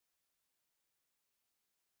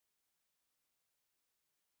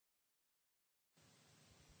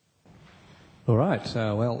All right.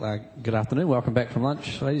 Good afternoon. Welcome back from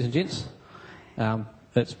lunch, ladies and gents.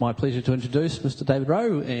 It's my pleasure to introduce Mr. David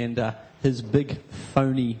Rowe and his Big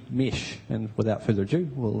Phoney Mesh. And without further ado,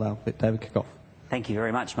 we'll let David kick off. Thank you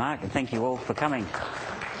very much, Mark, and thank you all for coming.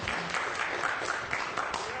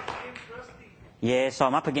 Yes,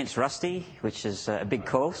 I'm up against Rusty, which is a big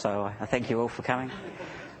call, so I thank you all for coming.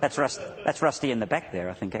 That's Rusty in the back there,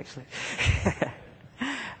 I think, actually.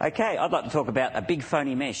 Okay, I'd like to talk about a Big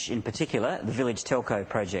Phoney Mesh, in particular, the Village Telco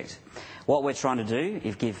project. What we're trying to do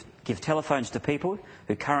is give telephones to people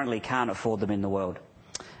who currently can't afford them in the world.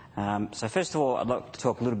 So first of all, I'd like to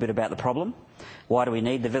talk a little bit about the problem. Why do we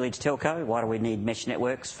need the Village Telco? Why do we need mesh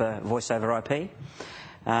networks for voice over IP?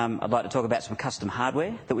 I'd like to talk about some custom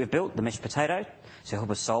hardware that we've built, the Mesh Potato, to help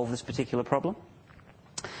us solve this particular problem.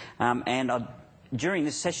 During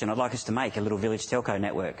this session, I'd like us to make a little Village Telco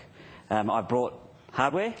network. I've brought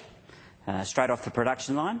hardware straight off the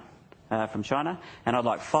production line from China, and I'd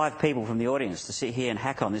like 5 people from the audience to sit here and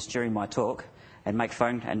hack on this during my talk and make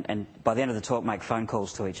and by the end of the talk make phone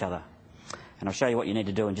calls to each other. And I'll show you what you need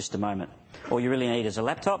to do in just a moment. All you really need is a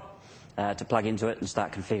laptop to plug into it and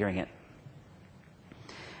start configuring it.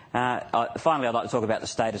 Finally, I'd like to talk about the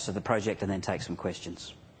status of the project and then take some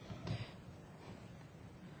questions.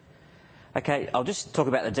 Okay, I'll just talk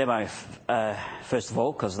about the demo first of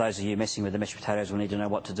all, because those of you messing with the mesh potatoes will need to know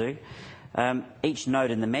what to do. Each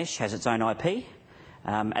node in the mesh has its own IP.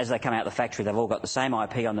 As they come out of the factory, they've all got the same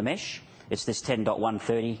IP on the mesh. It's this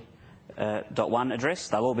 10.130.1 address.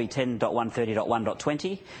 They'll all be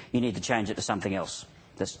 10.130.1.20. You need to change it to something else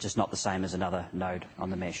that's just not the same as another node on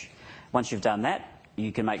the mesh. Once you've done that,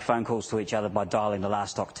 you can make phone calls to each other by dialing the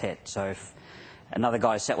last octet. So if another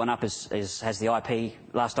guy set one up has the IP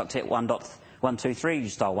last octet 1.123, you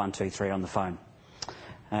just dial 123 on the phone.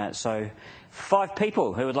 So 5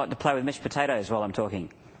 people who would like to play with meshed potatoes while I'm talking.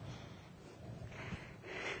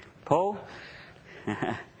 Paul?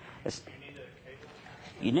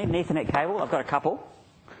 You need an Ethernet cable? I've got a couple.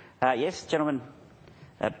 Yes, gentlemen.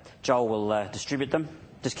 Joel will distribute them.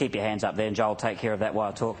 Just keep your hands up there and Joel will take care of that while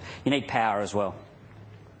I talk. You need power as well.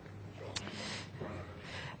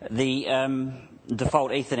 The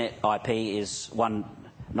default Ethernet IP is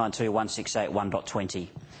 192.168.1.20.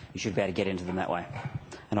 You should be able to get into them that way.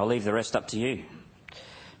 And I'll leave the rest up to you.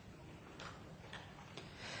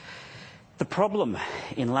 The problem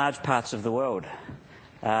in large parts of the world,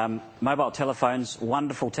 mobile telephones,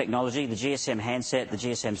 wonderful technology. The GSM handset, the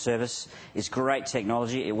GSM service is great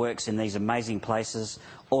technology. It works in these amazing places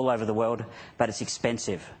all over the world, but it's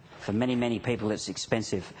expensive. For many, many people, it's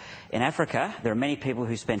expensive. In Africa, there are many people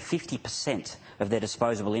who spend 50% of their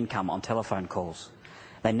disposable income on telephone calls.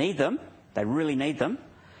 They need them, they really need them,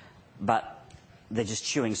 but they're just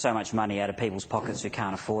chewing so much money out of people's pockets who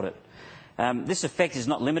can't afford it. This effect is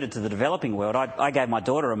not limited to the developing world. I gave my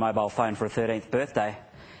daughter a mobile phone for her 13th birthday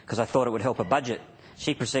because I thought it would help her budget.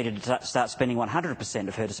 She proceeded to start spending 100%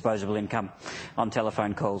 of her disposable income on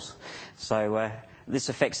telephone calls. So this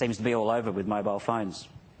effect seems to be all over with mobile phones.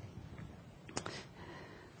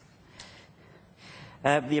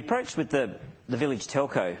 The approach with the Village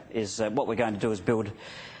Telco is what we're going to do is build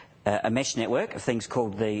a mesh network of things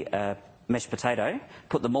called the Mesh Potato,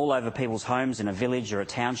 put them all over people's homes in a village or a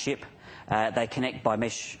township. They connect by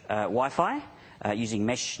Mesh Wi-Fi using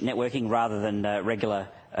mesh networking rather than regular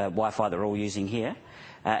Wi-Fi that we're all using here.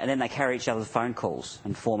 And then they carry each other's phone calls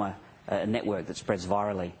and form a network that spreads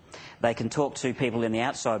virally. They can talk to people in the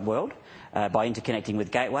outside world by interconnecting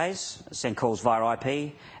with gateways, send calls via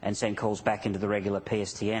IP, and send calls back into the regular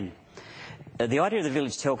PSTN. The idea of the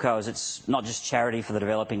Village Telco is it's not just charity for the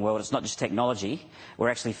developing world, it's not just technology, we're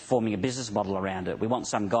actually forming a business model around it. We want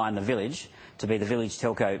some guy in the village to be the Village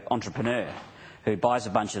Telco entrepreneur who buys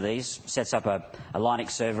a bunch of these, sets up a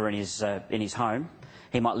Linux server in his home.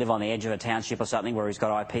 He might live on the edge of a township or something where he's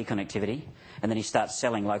got IP connectivity, and then he starts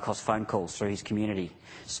selling low-cost phone calls through his community.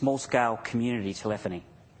 Small-scale community telephony.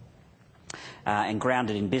 And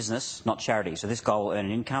grounded in business, not charity. So this guy will earn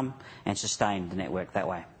an income and sustain the network that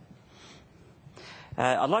way.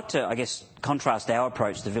 I'd like to, I guess, contrast our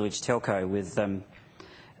approach to Village Telco with the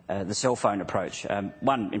cell phone approach.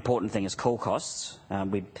 One important thing is call costs.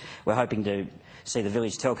 We're hoping to see the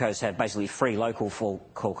Village Telcos have basically free local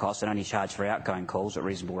call costs and only charge for outgoing calls at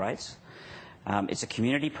reasonable rates. It's a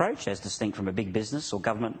community approach, as distinct from a big business or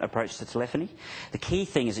government approach to telephony. The key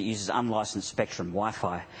thing is it uses unlicensed spectrum,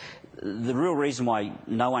 Wi-Fi. The real reason why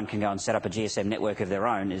no one can go and set up a GSM network of their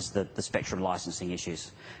own is the spectrum licensing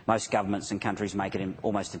issues. Most governments and countries make it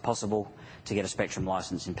almost impossible to get a spectrum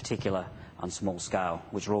license, in particular on small scale,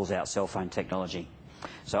 which rules out cell phone technology.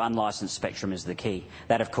 So unlicensed spectrum is the key.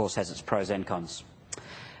 That, of course, has its pros and cons.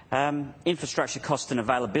 Infrastructure cost and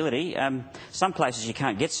availability. Some places you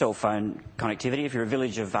can't get cell phone connectivity. If you're a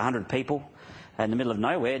village of 100 people in the middle of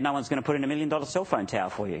nowhere, no one's going to put in $1 million cell phone tower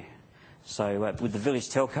for you. So with the Village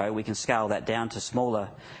Telco, we can scale that down to smaller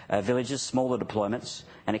villages, smaller deployments,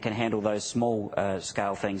 and it can handle those small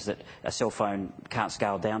scale things that a cell phone can't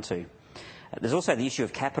scale down to. There's also the issue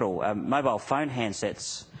of capital. Mobile phone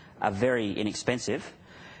handsets are very inexpensive.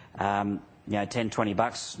 You know, $10,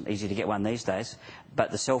 $20, easy to get one these days.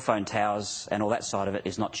 But the cell phone towers and all that side of it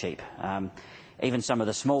is not cheap. Even some of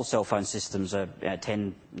the small cell phone systems are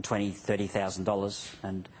 $10, $20, $30,000,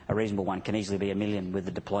 and a reasonable one can easily be $1 million with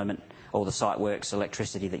the deployment, all the site works,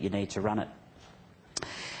 electricity that you need to run it.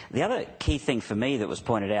 The other key thing for me that was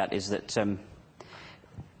pointed out is that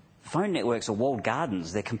phone networks are walled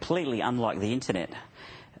gardens. They're completely unlike the internet.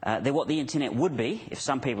 They're what the internet would be if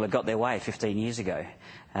some people had got their way 15 years ago.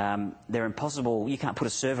 They're impossible. You can't put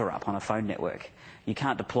a server up on a phone network. You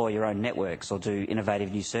can't deploy your own networks or do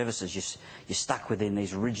innovative new services. You're stuck within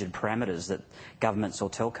these rigid parameters that governments or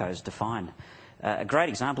telcos define. A great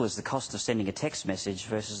example is the cost of sending a text message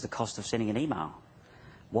versus the cost of sending an email.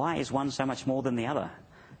 Why is one so much more than the other?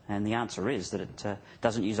 And the answer is that it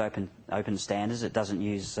doesn't use open standards. It doesn't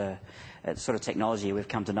use sort of technology we've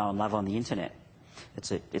come to know and love on the internet.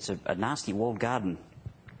 It's a nasty walled garden.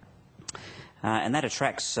 And that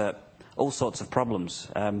attracts all sorts of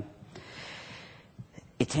problems.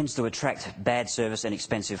 It tends to attract bad service and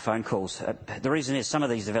expensive phone calls. The reason is some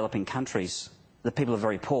of these developing countries, the people are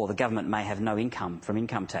very poor. The government may have no income from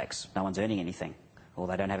income tax. No one's earning anything, or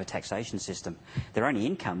they don't have a taxation system. Their only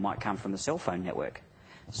income might come from the cell phone network.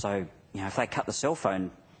 So, you know, if they cut the cell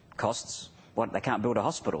phone costs, they can't build a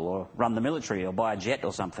hospital or run the military or buy a jet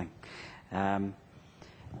or something.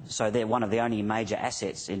 So they're one of the only major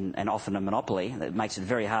assets in, and often a monopoly, that makes it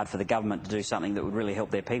very hard for the government to do something that would really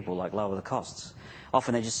help their people, like lower the costs.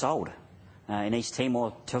 Often they're just sold. In East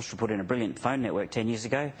Timor, Telstra put in a brilliant phone network 10 years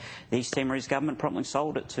ago. The East Timorese government promptly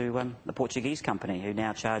sold it to the Portuguese company, who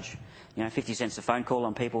now charge 50 cents a phone call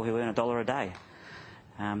on people who earn $1 a day.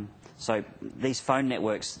 So these phone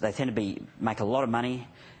networks, they tend to make a lot of money,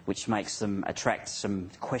 which makes them attract some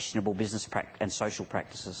questionable business and social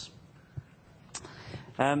practices.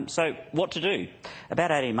 So what to do?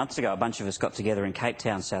 About 18 months ago, a bunch of us got together in Cape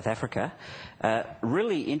Town, South Africa.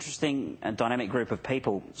 Really interesting and dynamic group of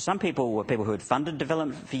people. Some people were people who had funded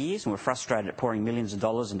development for years and were frustrated at pouring millions of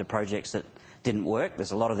dollars into projects that didn't work.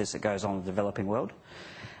 There's a lot of this that goes on in the developing world.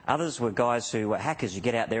 Others were guys who were hackers who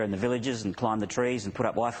get out there in the villages and climb the trees and put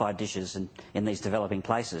up Wi-Fi dishes in these developing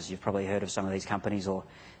places. You've probably heard of some of these companies or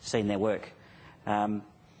seen their work.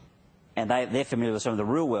 And they're familiar with some of the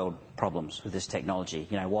real-world problems with this technology,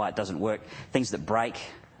 why it doesn't work, things that break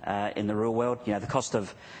in the real world. The cost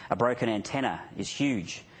of a broken antenna is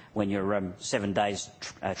huge when you're 7 days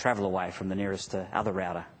travel away from the nearest other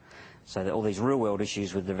router. So all these real-world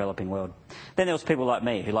issues with the developing world. Then there was people like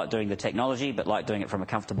me who like doing the technology but like doing it from a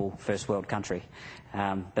comfortable first-world country,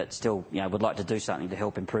 but still would like to do something to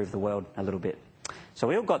help improve the world a little bit. So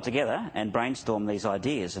we all got together and brainstormed these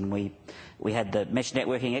ideas, and we had the mesh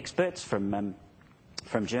networking experts from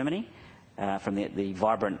Germany, from the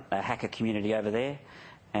vibrant hacker community over there,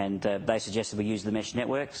 and they suggested we use the mesh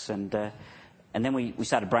networks, and then we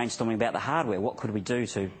started brainstorming about the hardware. What could we do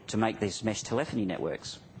to make these mesh telephony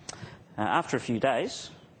networks? After a few days,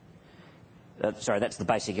 sorry, that's the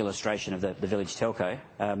basic illustration of the Village Telco.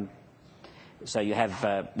 So you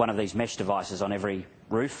have one of these mesh devices on every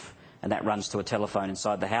roof, and that runs to a telephone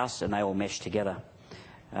inside the house, and they all mesh together.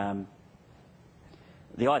 The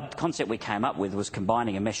concept we came up with was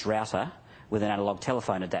combining a mesh router with an analogue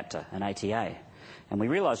telephone adapter, an ATA. And we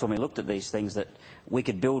realised when we looked at these things that we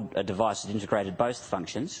could build a device that integrated both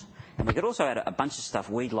functions, and we could also add a bunch of stuff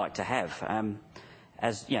we'd like to have.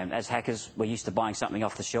 As hackers, we're used to buying something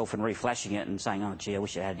off the shelf and reflashing it and saying, oh, gee, I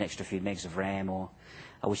wish it had an extra few megs of RAM, or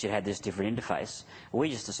I wish it had this different interface. Well, we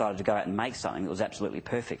just decided to go out and make something that was absolutely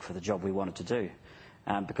perfect for the job we wanted to do,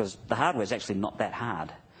 because the hardware is actually not that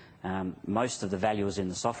hard. Most of the value is in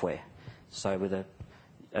the software. So with a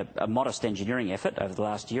modest engineering effort over the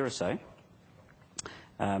last year or so,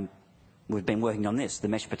 we've been working on this, the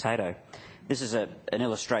Mesh Potato. This is an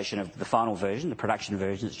illustration of the final version, the production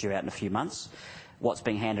version that's due out in a few months. What's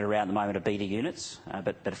being handed around at the moment are beta units,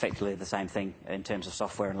 but effectively the same thing in terms of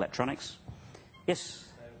software and electronics. Yes? So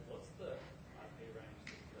what's the IP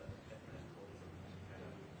range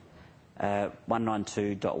of the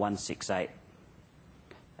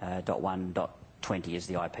 192.168.1.20 is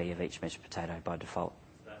the IP of each mesh potato by default.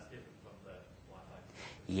 So that's different from the Wi-Fi?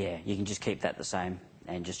 Yeah, you can just keep that the same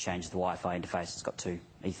and just change the Wi-Fi interface. It's got two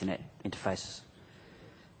Ethernet interfaces.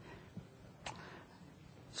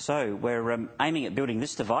 So we're aiming at building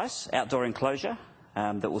this device, outdoor enclosure,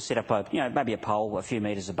 that will set up maybe a pole a few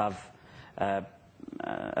metres above a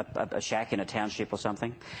shack in a township or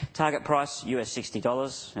something. Target price, US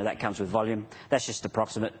 $60. Now that comes with volume. That's just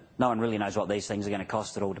approximate. No one really knows what these things are going to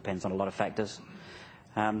cost. It all depends on a lot of factors.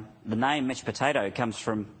 The name Mesh Potato comes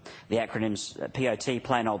from the acronyms POT,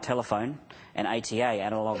 plain old telephone, and ATA,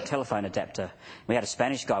 analog telephone adapter. We had a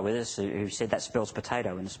Spanish guy with us who said that spells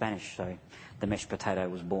potato in Spanish, so the Mesh Potato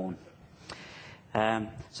was born.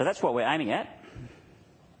 So that's what we're aiming at.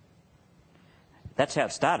 That's how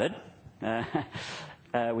it started,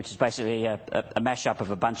 which is basically a mashup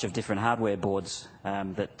of a bunch of different hardware boards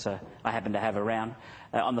that I happen to have around.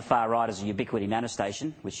 On the far right is a Ubiquiti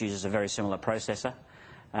NanoStation, which uses a very similar processor.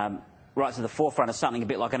 Right to the forefront is something a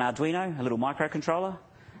bit like an Arduino, a little microcontroller,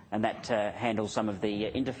 and that handles some of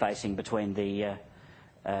the interfacing between the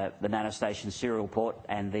NanoStation serial port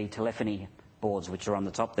and the telephony boards, which are on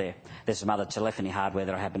the top there. There's some other telephony hardware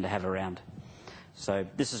that I happen to have around. So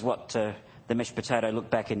this is what the Mesh Potato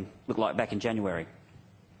looked like back in January.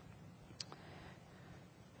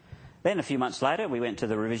 Then a few months later, we went to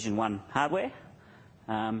the revision 1 hardware.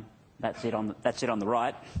 That's it on the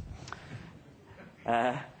right.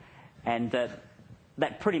 And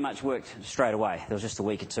that pretty much worked straight away. There was just a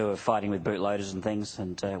week or two of fighting with bootloaders and things,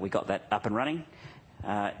 and we got that up and running.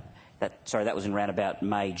 That was in around about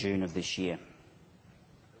May, June of this year.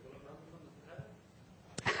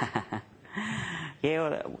 Yeah,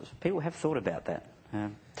 well, people have thought about that.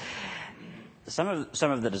 Some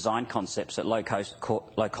of the design concepts at low cost,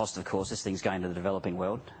 of course, this thing's going to the developing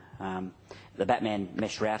world. The Batman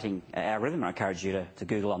mesh routing algorithm, I encourage you to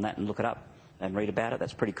Google on that and look it up and read about it.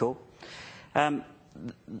 That's pretty cool.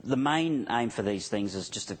 The main aim for these things is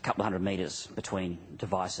just a couple of 100 metres between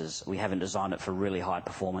devices. We haven't designed it for really high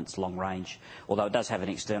performance, long range, although it does have an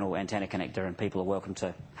external antenna connector and people are welcome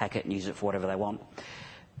to hack it and use it for whatever they want.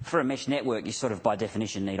 For a mesh network, you sort of by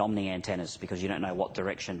definition need omni antennas because you don't know what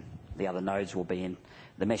direction the other nodes will be in.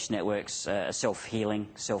 The mesh networks are self-healing,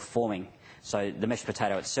 self-forming, so the Mesh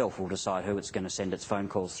Potato itself will decide who it's going to send its phone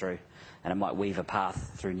calls through, and it might weave a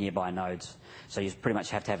path through nearby nodes. So you pretty much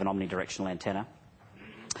have to have an omnidirectional antenna.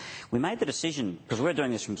 We made the decision, because we're doing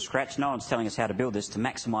this from scratch, no one's telling us how to build this, to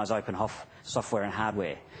maximise open-HOF software and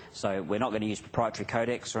hardware. So we're not going to use proprietary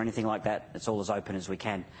codecs or anything like that. It's all as open as we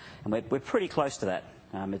can. And we're pretty close to that.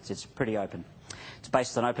 It's pretty open. It's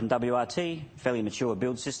based on OpenWRT, fairly mature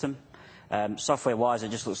build system. Software-wise, it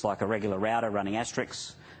just looks like a regular router running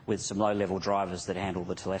Asterisk with some low-level drivers that handle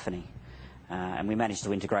the telephony. And we managed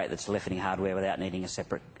to integrate the telephony hardware without needing a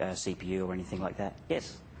separate CPU or anything like that.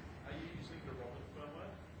 Yes? Are you using the Robin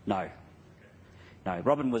firmware? No. No,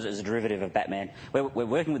 Robin is a derivative of Batman. We're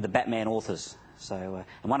working with the Batman authors. So,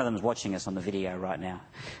 and one of them is watching us on the video right now.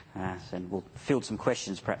 And we'll field some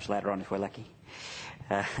questions perhaps later on if we're lucky.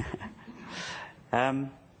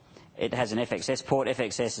 It has an FXS port.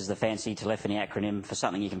 FXS is the fancy telephony acronym for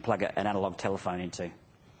something you can plug an analog telephone into.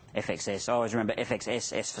 FXS. I always remember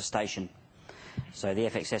FXS, S for station. So the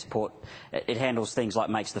FXS port, it handles things like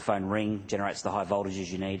makes the phone ring, generates the high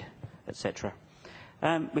voltages you need, etc.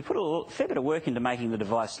 We put a fair bit of work into making the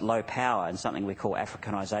device low power and something we call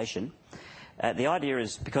Africanization. The idea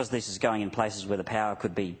is because this is going in places where the power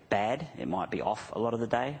could be bad, it might be off a lot of the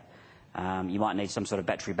day. You might need some sort of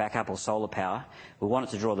battery backup or solar power. We want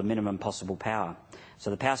it to draw the minimum possible power. So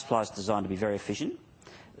the power supply is designed to be very efficient.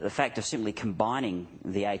 The fact of simply combining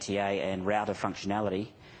the ATA and router functionality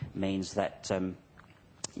means that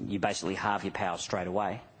you basically halve your power straight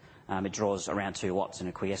away. It draws around 2 watts in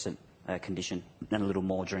a quiescent condition and a little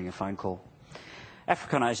more during a phone call.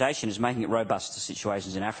 Africanization is making it robust to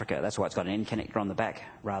situations in Africa. That's why it's got an end connector on the back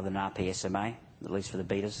rather than RPSMA, at least for the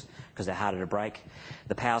betas, because they're harder to break.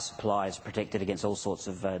 The power supply is protected against all sorts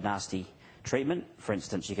of nasty treatment. For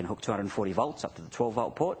instance, you can hook 240 volts up to the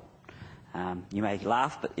 12-volt port. You may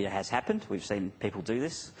laugh, but it has happened. We've seen people do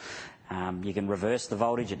this. You can reverse the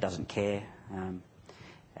voltage. It doesn't care.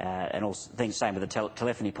 And all things, same with the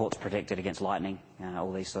telephony ports, protected against lightning,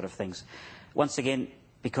 all these sort of things. Once again,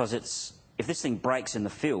 because if this thing breaks in the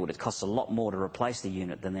field, it costs a lot more to replace the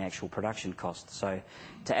unit than the actual production cost. So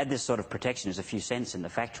to add this sort of protection is a few cents in the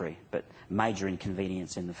factory, but major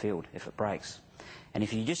inconvenience in the field if it breaks. And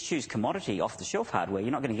if you just choose commodity off-the-shelf hardware,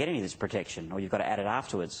 you're not going to get any of this protection, or you've got to add it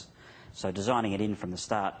afterwards. So designing it in from the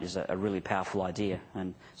start is a really powerful idea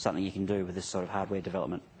and something you can do with this sort of hardware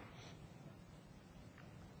development.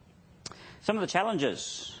 Some of the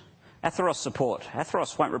challenges. Atheros support.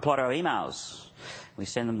 Atheros won't reply to our emails. We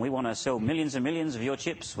send them, we want to sell millions and millions of your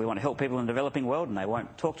chips. We want to help people in the developing world, and they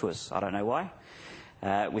won't talk to us. I don't know why.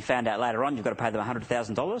 We found out later on you've got to pay them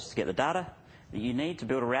 $100,000 to get the data. that you need to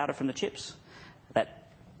build a router from the chips.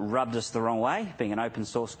 That rubbed us the wrong way, being an open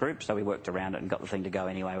source group, so we worked around it and got the thing to go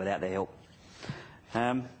anyway without their help.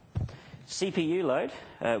 CPU load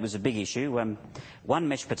was a big issue. One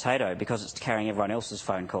mesh potato, because it's carrying everyone else's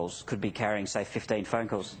phone calls, could be carrying, say, 15 phone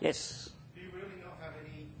calls. Yes? Do you really not have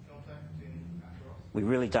any contact in Atheros? We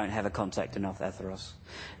really don't have a contact in North Atheros.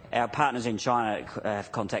 Our partners in China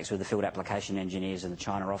have contacts with the field application engineers in the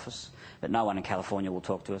China office, but no one in California will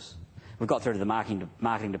talk to us. We've got through to the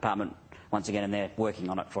marketing department once again, and they're working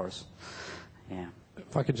on it for us. Yeah.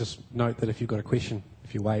 If I could just note that if you've got a question,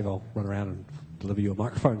 if you wave, I'll run around and deliver you a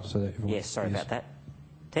microphone so that everyone... Yes, sorry about that.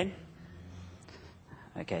 10?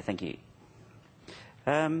 Okay, thank you.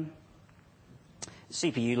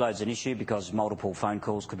 CPU load's an issue because multiple phone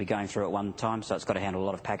calls could be going through at one time, so it's got to handle a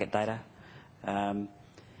lot of packet data. The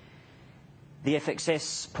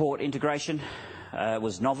FXS port integration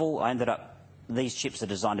was novel. These chips are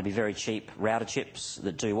designed to be very cheap router chips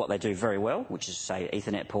that do what they do very well, which is, say,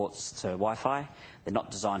 Ethernet ports to Wi-Fi. They're not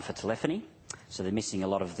designed for telephony, so they're missing a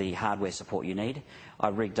lot of the hardware support you need. I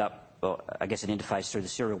rigged up, an interface through the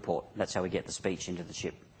serial port. That's how we get the speech into the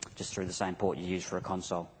chip, just through the same port you use for a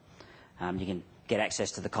console. You can get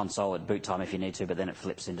access to the console at boot time if you need to, but then it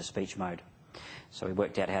flips into speech mode. So we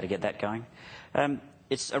worked out how to get that going.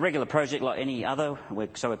 It's a regular project like any other,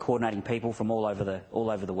 so we're coordinating people from all over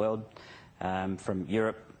the world, from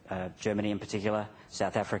Europe, Germany in particular,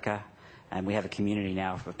 South Africa, and we have a community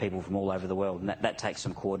now of people from all over the world, and that takes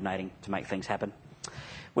some coordinating to make things happen.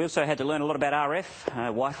 We also had to learn a lot about RF,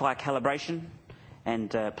 Wi-Fi calibration, and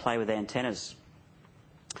play with antennas.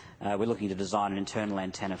 We're looking to design an internal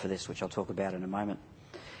antenna for this, which I'll talk about in a moment.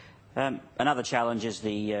 Another challenge is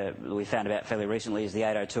we found about fairly recently is the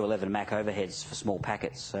 802.11 MAC overheads for small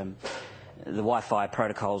packets. The Wi-Fi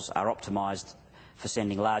protocols are optimised for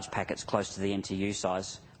sending large packets close to the MTU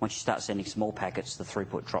size. Once you start sending small packets, the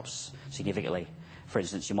throughput drops significantly. For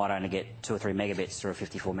instance, you might only get 2 or 3 megabits through a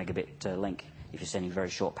 54 megabit link if you're sending very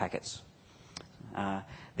short packets.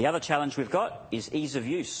 The other challenge we've got is ease of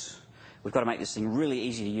use. We've got to make this thing really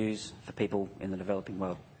easy to use for people in the developing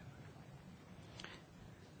world.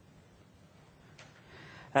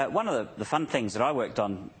 One of the fun things that I worked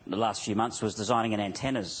on the last few months was designing an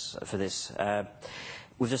antennas for this.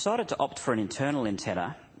 We've decided to opt for an internal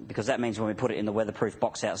antenna because that means when we put it in the weatherproof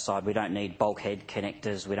box outside, we don't need bulkhead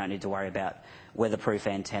connectors, we don't need to worry about weatherproof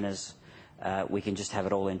antennas. We can just have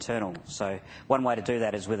it all internal. So one way to do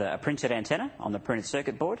that is with a printed antenna on the printed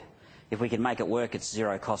circuit board. If we can make it work, it's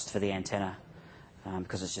zero cost for the antenna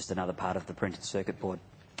because it's just another part of the printed circuit board.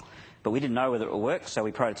 But we didn't know whether it would work, so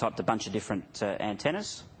we prototyped a bunch of different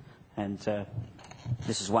antennas. And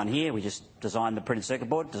this is one here. We just designed the printed circuit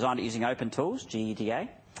board, designed it using open tools, GEDA,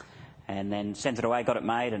 and then sent it away, got it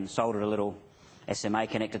made, and soldered a little SMA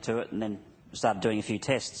connector to it, and then started doing a few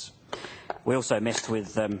tests. We also messed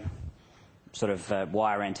with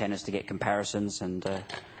wire antennas to get comparisons and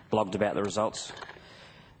blogged about the results.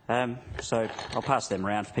 So I'll pass them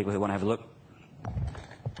around for people who want to have a look.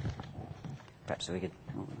 Perhaps we could...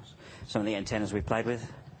 some of the antennas we played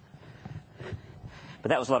with. But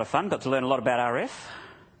that was a lot of fun. Got to learn a lot about RF.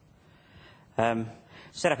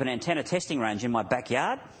 Set up an antenna testing range in my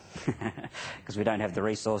backyard because we don't have the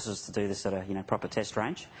resources to do this at a proper test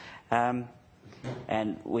range. And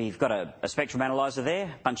we've got a spectrum analyzer there,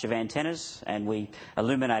 a bunch of antennas, and we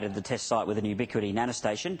illuminated the test site with an Ubiquity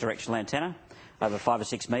nanostation, directional antenna, over 5 or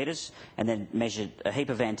 6 metres, and then measured a heap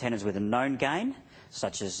of antennas with a known gain,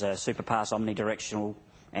 such as superpass omnidirectional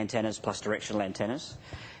antennas plus directional antennas.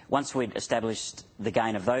 Once we'd established the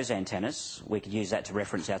gain of those antennas, we could use that to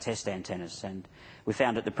reference our test antennas. And we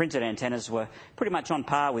found that the printed antennas were pretty much on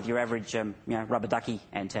par with your average rubber ducky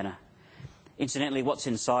antenna. Incidentally, what's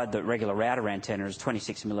inside the regular router antenna is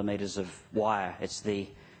 26 millimetres of wire. It's the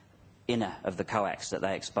inner of the coax that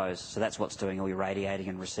they expose. So that's what's doing all your radiating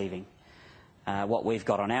and receiving. What we've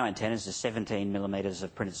got on our antennas is 17 millimetres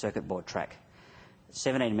of printed circuit board track.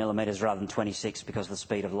 17 millimetres rather than 26 because the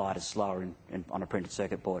speed of light is slower on a printed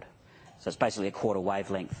circuit board. So it's basically a quarter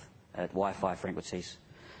wavelength at Wi-Fi frequencies.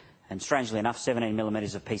 And strangely enough, 17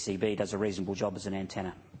 millimetres of PCB does a reasonable job as an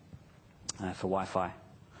antenna for Wi-Fi.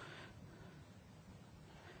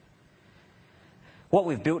 What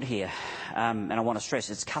we've built here, and I want to stress,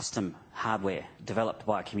 it's custom hardware developed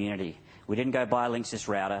by a community. We didn't go buy a Linksys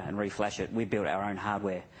router and reflash it. We built our own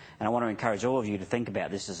hardware. And I want to encourage all of you to think about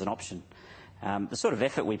this as an option. The sort of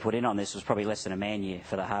effort we put in on this was probably less than a man-year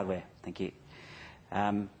for the hardware. Thank you.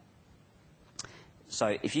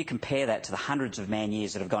 So if you compare that to the hundreds of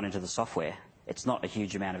man-years that have gone into the software, it's not a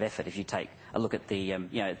huge amount of effort. If you take a look at the, you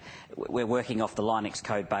know, we're working off the Linux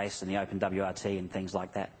code base and the OpenWRT and things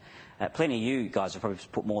like that. Plenty of you guys have probably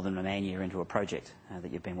put more than a man-year into a project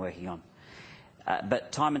that you've been working on.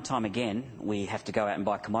 But time and time again, we have to go out and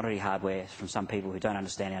buy commodity hardware from some people who don't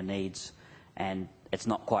understand our needs, and it's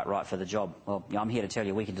not quite right for the job. Well, I'm here to tell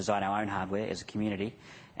you we can design our own hardware as a community,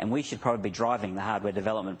 and we should probably be driving the hardware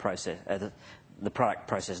development process, the product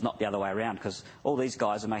process, not the other way around, because all these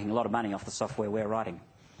guys are making a lot of money off the software we're writing.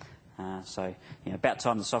 So, you know, about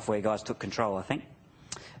time the software guys took control, I think.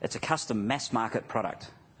 It's a custom mass market product.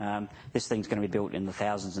 This thing's going to be built in the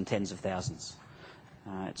thousands and tens of thousands.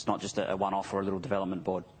 It's not just a one-off or a little development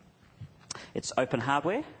board. It's open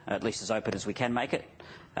hardware, at least as open as we can make it.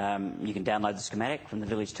 You can download the schematic from the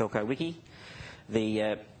Village Telco wiki.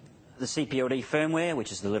 The CPLD firmware,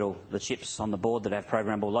 which is the chips on the board that have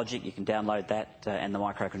programmable logic, you can download that, and the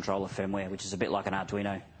microcontroller firmware, which is a bit like an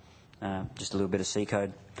Arduino, just a little bit of C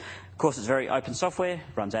code. Of course, it's very open software,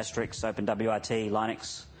 runs Asterisk, OpenWRT,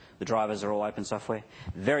 Linux. The drivers are all open software.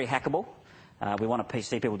 Very hackable. We want to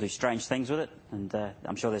see people do strange things with it, and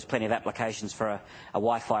I'm sure there's plenty of applications for a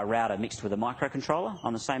Wi-Fi router mixed with a microcontroller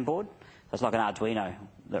on the same board. It's like an Arduino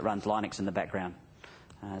that runs Linux in the background.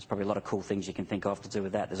 There's probably a lot of cool things you can think of to do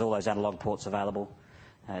with that. There's all those analog ports available,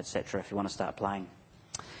 etc., if you want to start playing.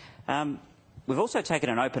 We've also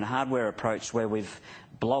taken an open hardware approach where we've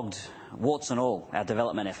blogged, warts and all, our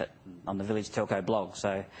development effort on the Village Telco blog.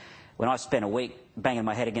 So when I spent a week banging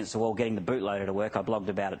my head against the wall getting the bootloader to work, I blogged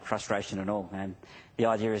about it, frustration and all. And the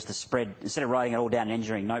idea is to spread, instead of writing it all down in an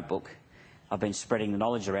engineering notebook, I've been spreading the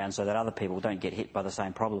knowledge around so that other people don't get hit by the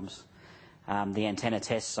same problems. The antenna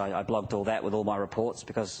tests, I blogged all that with all my reports,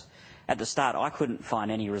 because at the start I couldn't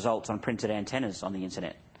find any results on printed antennas on the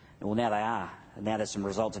internet. Well, now they are. And now there's some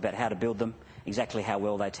results about how to build them, exactly how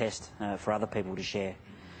well they test for other people to share.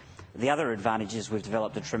 The other advantage is we've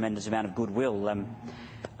developed a tremendous amount of goodwill.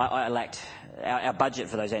 I lacked, our budget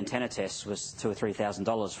for those antenna tests was $2,000 or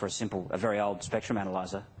 $3,000 for a very old spectrum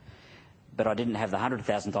analyzer, but I didn't have the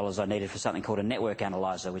 $100,000 I needed for something called a network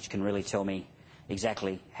analyzer, which can really tell me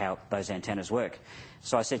exactly how those antennas work.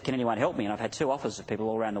 So I said, can anyone help me? And I've had 2 offers of people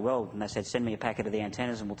all around the world, and they said, send me a packet of the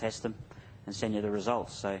antennas and we'll test them and send you the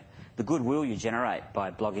results. So the goodwill you generate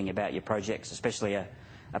by blogging about your projects, especially a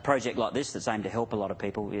project like this that's aimed to help a lot of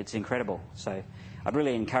people, it's incredible. So I'd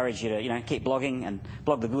really encourage you to, keep blogging, and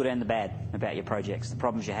blog the good and the bad about your projects, the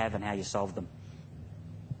problems you have and how you solve them.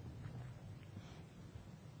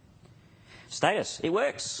 Status, it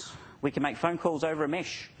works. We can make phone calls over a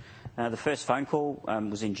mesh. The first phone call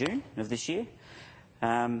was in June of this year.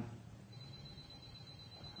 Oh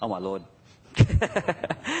my Lord.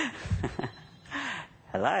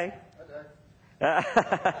 Hello.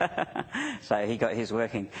 So he got his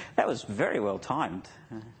working. That was very well timed.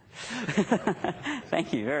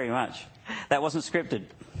 Thank you very much. That wasn't scripted.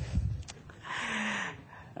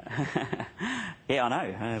 Yeah, I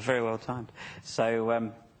know. Very well timed.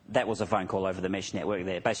 So that was a phone call over the mesh network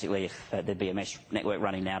there. Basically, if there'd be a mesh network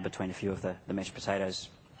running now between a few of the mesh potatoes.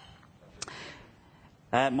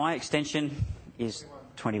 My extension is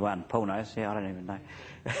 21. Paul knows. Yeah, I don't even know.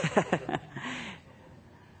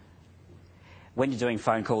 When you're doing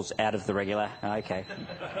phone calls out of the regular, okay.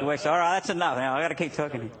 It works. All right, that's enough. Now I've got to keep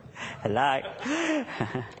talking. Hello.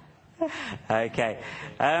 Okay.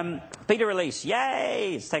 Beta release.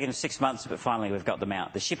 Yay! It's taken us 6 months, but finally we've got them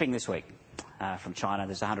out. They're shipping this week from China.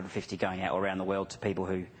 There's 150 going out all around the world to people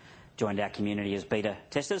who joined our community as beta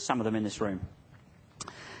testers, some of them in this room.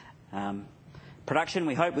 Production,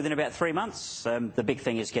 we hope, within about 3 months. The big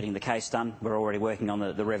thing is getting the case done. We're already working on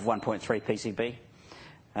the Rev 1.3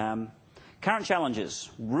 PCB. Current challenges,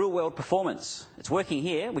 real-world performance. It's working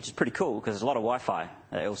here, which is pretty cool because there's a lot of Wi-Fi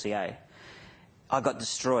at LCA. I got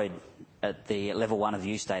destroyed at the level 1 of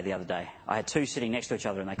UStay the other day. I had 2 sitting next to each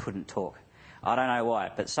other and they couldn't talk. I don't know why,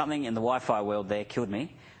 but something in the Wi-Fi world there killed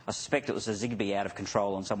me. I suspect it was a Zigbee out of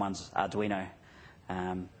control on someone's Arduino.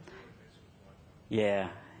 Yeah.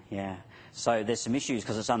 So there's some issues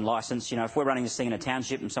because it's unlicensed. If we're running this thing in a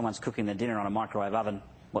township and someone's cooking their dinner on a microwave oven,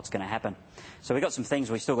 what's going to happen? So we've got some things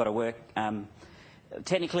we've still got to work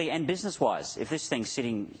technically and business-wise. If this thing's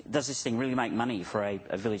does this thing really make money for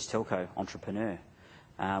a Village Telco entrepreneur?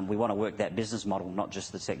 We want to work that business model, not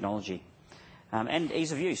just the technology. And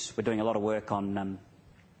ease of use. We're doing a lot of work on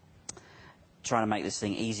trying to make this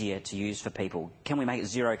thing easier to use for people. Can we make it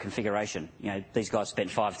 0 configuration? These guys spent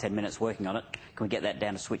 5-10 minutes working on it. Can we get that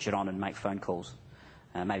down to switch it on and make phone calls?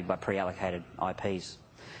 Maybe by pre-allocated IPs.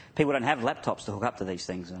 People don't have laptops to hook up to these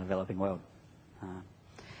things in the developing world.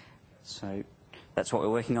 So that's what we're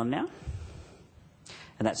working on now.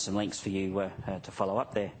 And that's some links for you to follow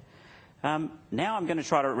up there. Now I'm going to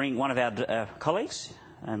try to ring one of our colleagues,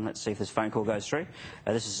 and let's see if this phone call goes through.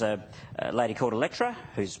 This is a lady called Electra,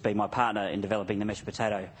 who's been my partner in developing the Mesh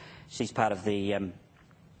Potato. She's part of the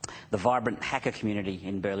vibrant hacker community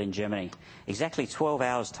in Berlin, Germany. Exactly 12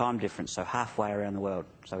 hours time difference, so halfway around the world.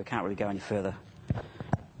 So we can't really go any further.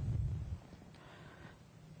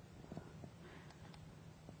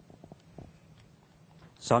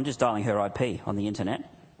 So I'm just dialing her IP on the internet.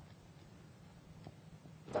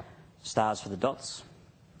 Stars for the dots.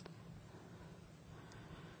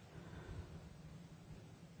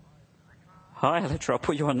 Hi, Electra, I'll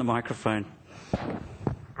put you on the microphone.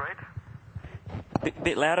 Great.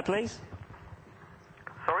 Bit louder, please.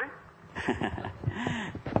 Sorry?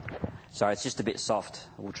 Sorry, it's just a bit soft.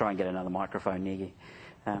 We'll try and get another microphone near you.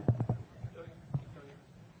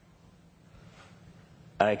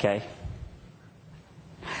 Okay.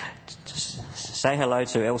 Just say hello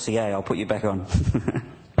to LCA. I'll put you back on.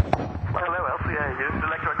 Hello, LCA. Here's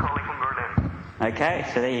Electra calling from Berlin. Okay,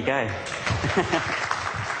 so there you go.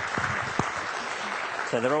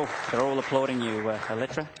 So they're all applauding you,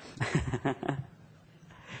 Electra.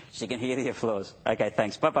 She can hear the applause. Okay,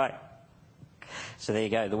 thanks. Bye-bye. So there you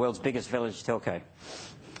go, the world's biggest village telco.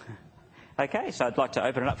 Okay, so I'd like to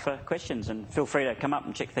open it up for questions, and feel free to come up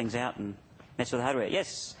and check things out and mess with the hardware.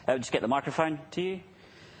 Yes, just get the microphone to you.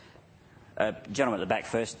 Gentleman at the back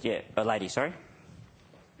first. Yeah, a lady, sorry.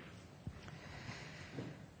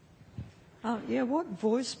 Yeah, what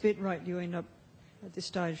voice bit rate do you end up at this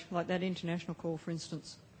stage, like that international call, for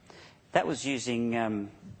instance? That was using,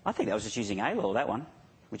 I think that was just using ALOR, that one,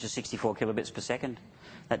 which is 64 kilobits per second.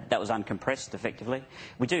 That was uncompressed, effectively.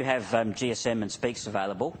 We do have GSM and speaks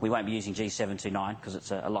available. We won't be using G729 because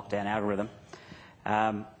it's a lockdown algorithm.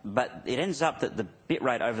 But it ends up that the bit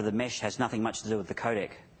rate over the mesh has nothing much to do with the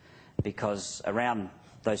codec, because around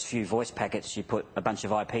those few voice packets you put a bunch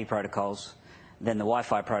of IP protocols, then the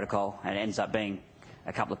Wi-Fi protocol, and it ends up being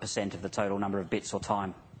a couple of % of the total number of bits or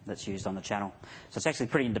time that's used on the channel. So it's actually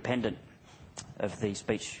pretty independent of the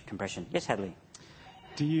speech compression. Yes, Hadley?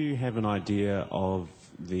 Do you have an idea of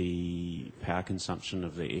the power consumption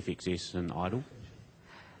of the FXS and idle?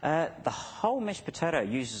 The whole Mesh Potato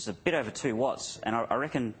uses a bit over 2 watts, and I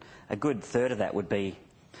reckon a good third of that would be...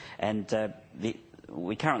 And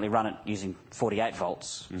we currently run it using 48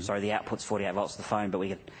 volts. Mm-hmm. Sorry, the output's 48 volts to the phone, but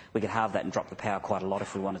we could halve that and drop the power quite a lot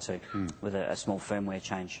if we wanted to, with a small firmware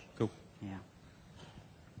change. Cool. Yeah.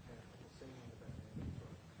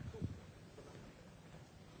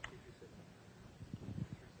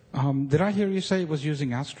 Did I hear you say it was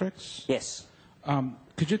using Asterisk? Yes.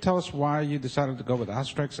 Could you tell us why you decided to go with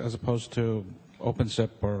Asterisk as opposed to OpenZip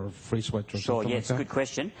or FreeSwitch or Sure, something yeah, like it's a that? good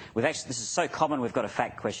question. This is so common, we've got a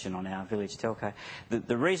fact question on our Village Telco.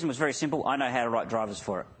 The reason was very simple. I know how to write drivers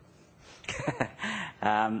for it.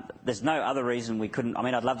 There's no other reason we couldn't. I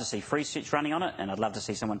mean, I'd love to see FreeSwitch running on it, and I'd love to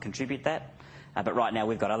see someone contribute that. But right now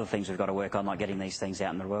we've got other things we've got to work on, like getting these things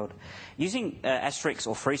out in the world. Using Asterisk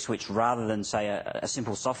or FreeSwitch rather than, say, a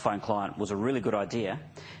simple soft phone client was a really good idea,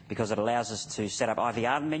 because it allows us to set up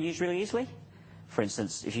IVR menus really easily. For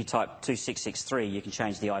instance, if you type 2663, you can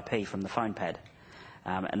change the IP from the phone pad.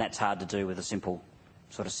 And that's hard to do with a simple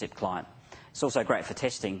sort of SIP client. It's also great for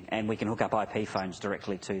testing, and we can hook up IP phones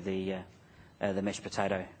directly to the Mesh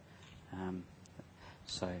Potato.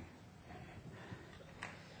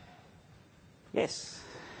 Yes.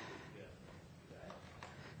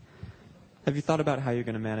 Have you thought about how you're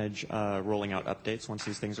going to manage rolling out updates once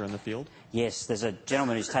these things are in the field? Yes, there's a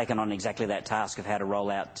gentleman who's taken on exactly that task of how to roll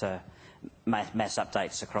out mass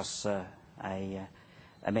updates across a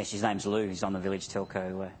mesh. His name's Lou. He's on the Village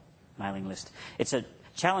Telco mailing list. It's a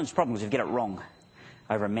challenge problem because if you get it wrong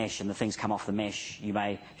over a mesh and the things come off the mesh,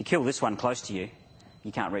 if you kill this one close to you,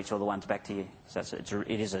 you can't reach all the ones back to you. So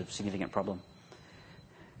it is a significant problem.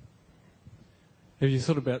 Have you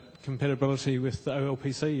thought about compatibility with the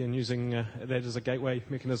OLPC and using that as a gateway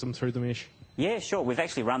mechanism through the mesh? Yeah, sure. We've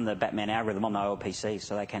actually run the Batman algorithm on the OLPC,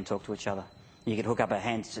 so they can talk to each other. You could hook up a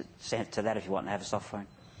handset to that if you want and have a soft phone.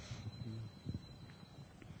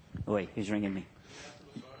 Oi, who's ringing me?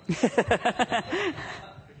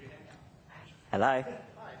 Hello? Hi,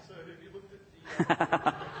 so have you looked at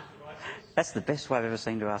the That's the best way I've ever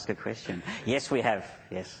seen to ask a question. Yes, we have,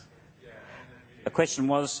 yes. The question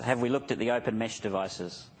was, have we looked at the open mesh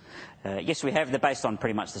devices? Yes, we have. They're based on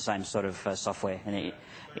pretty much the same sort of software.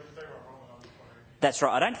 That's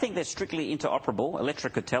right. I don't think they're strictly interoperable. Electra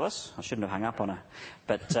could tell us. I shouldn't have hung up on her.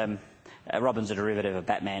 But Robin's a derivative of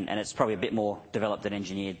Batman, and it's probably a bit more developed and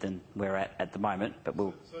engineered than we're at the moment. But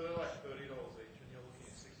we'll. So they're like $30 each, and you're looking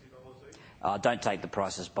at $60 each? Don't take the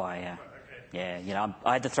prices by. Yeah,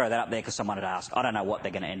 I had to throw that up there because someone had asked. I don't know what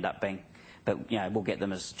they're going to end up being. But, we'll get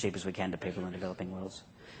them as cheap as we can to people in developing worlds.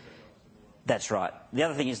 That's right. The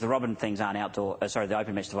other thing is the Robin things aren't outdoor. The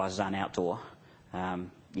Open Mesh devices aren't outdoor.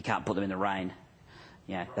 You can't put them in the rain.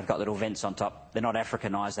 They've got little vents on top. They're not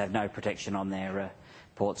Africanized. They have no protection on their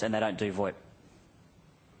ports, and they don't do VoIP.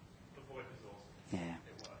 The VoIP is awesome. Yeah.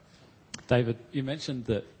 David, you mentioned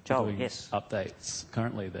that Joel, doing yes. updates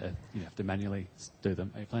currently there, you have to manually do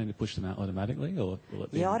them. Are you planning to push them out automatically, or will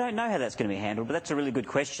it be? I don't know how that's going to be handled, but that's a really good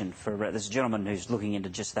question. There's a gentleman who's looking into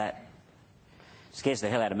just that. Scares the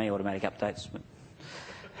hell out of me, automatic updates. But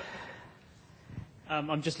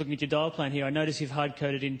I'm just looking at your dial plan here. I notice you've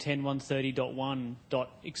hard-coded in 10.130.1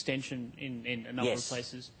 extension in a number of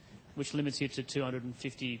places, which limits you to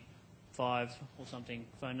 255 or something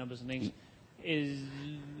phone numbers and things.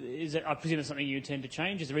 Is it, I presume it's something you intend to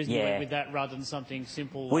change? Is there a reason you went with that rather than something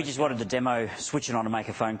simple? We just wanted to demo switch it on and make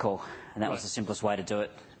a phone call, and that was the simplest way to do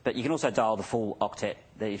it. But you can also dial the full octet.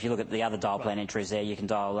 If you look at the other dial plan entries there, you can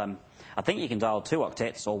dial, I think you can dial 2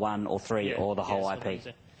 octets or 1 or 3 or the whole IP.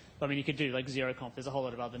 I mean, you could do like ZeroConf. There's a whole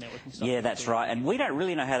lot of other networking stuff. Yeah, that's right. And we don't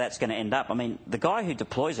really know how that's going to end up. I mean, the guy who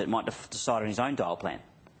deploys it might decide on his own dial plan.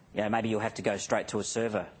 Maybe you'll have to go straight to a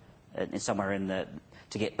server somewhere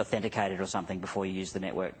to get authenticated or something before you use the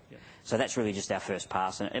network. Yeah. So that's really just our first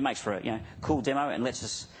pass, and it makes for a cool demo. And let's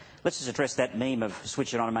just address that meme of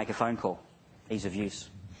switch it on and make a phone call. Ease of use.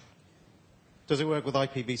 Does it work with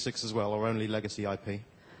IPv6 as well, or only legacy IP?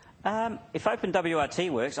 If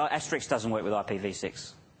OpenWRT works, Asterisk doesn't work with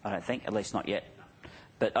IPv6. I don't think, at least not yet.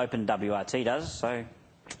 But OpenWRT does, so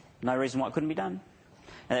no reason why it couldn't be done.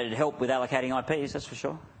 And it'd help with allocating IPs, that's for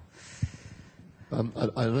sure.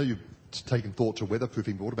 I know you've taken thought to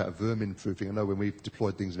weatherproofing, but what about vermin proofing? I know when we've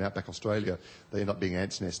deployed things in Outback Australia, they end up being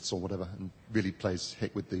ants' nests or whatever, and really plays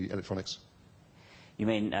heck with the electronics. You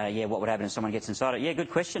mean, what would happen if someone gets inside it? Yeah, good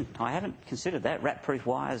question. I haven't considered that. Rat-proof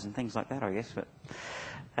wires and things like that, I guess. But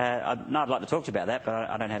I'd like to talk to you about that, but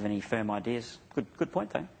I don't have any firm ideas. Good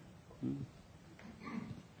point, though.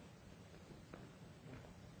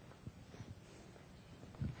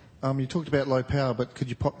 You talked about low power, but could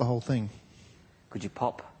you pop the whole thing? Could you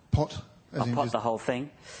pop? Pot? Pot the whole thing.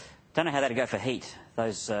 Don't know how that'd go for heat.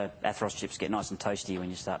 Those Atheros chips get nice and toasty when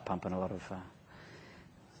you start pumping a lot of...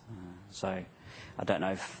 so I don't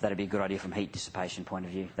know if that'd be a good idea from heat dissipation point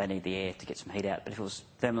of view. They need the air to get some heat out. But if it was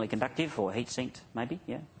thermally conductive or heat sinked, maybe,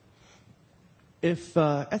 yeah. If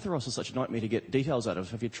Atheros is such a nightmare to get details out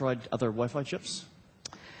of, have you tried other Wi-Fi chips?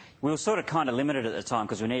 We were sort of kind of limited at the time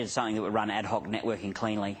because we needed something that would run ad hoc networking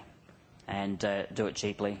cleanly and do it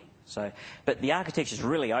cheaply. But the architecture is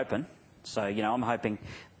really open. So, I'm hoping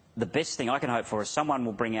the best thing I can hope for is someone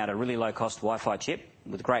will bring out a really low-cost Wi-Fi chip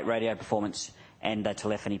with great radio performance and a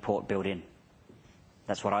telephony port built in.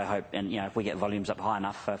 That's what I hope. And, if we get volumes up high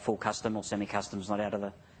enough, full custom or semi-custom is not out of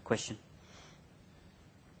the question.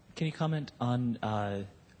 Can you comment on,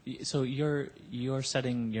 so your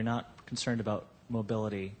setting, you're not concerned about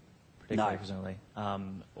mobility, particularly, presumably,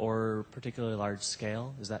 or particularly large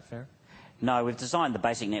scale, is that fair? No, we've designed the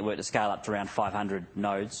basic network to scale up to around 500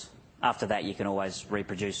 nodes. After that, you can always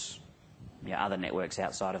reproduce other networks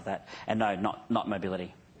outside of that. And no, not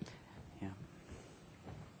mobility.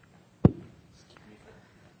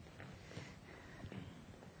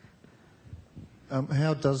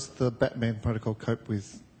 How does the Batman protocol cope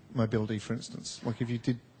with mobility, for instance? Like if you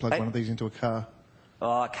did plug one of these into a car?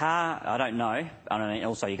 A car, I don't know.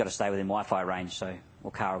 Also, you've got to stay within Wi-Fi range,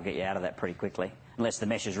 or car will get you out of that pretty quickly, unless the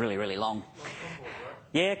mesh is really, really long.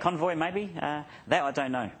 Yeah, convoy maybe. That I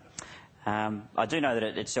don't know. I do know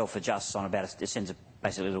that it self-adjusts on it sends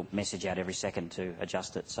basically a little message out every second to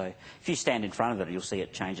adjust it. So if you stand in front of it, you'll see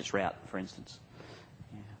it change its route, for instance.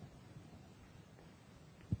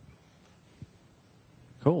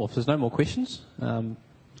 Cool. If there's no more questions, thank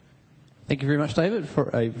you very much, David,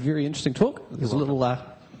 for a very interesting talk. There's a little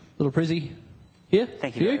prezzy here.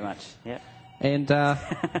 Thank you very much. Yeah. And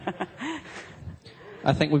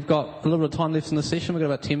I think we've got a little bit of time left in the session. We've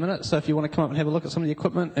got about 10 minutes. So if you want to come up and have a look at some of the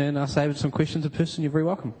equipment and ask David some questions in person, you're very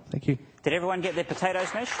welcome. Thank you. Did everyone get their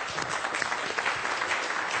potatoes meshed?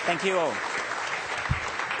 Thank you all.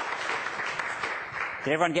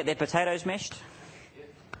 Did everyone get their potatoes meshed?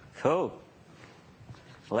 Cool.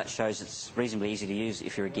 Well, that shows it's reasonably easy to use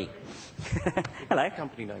if you're a geek. Hello.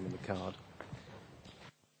 Company name in the card.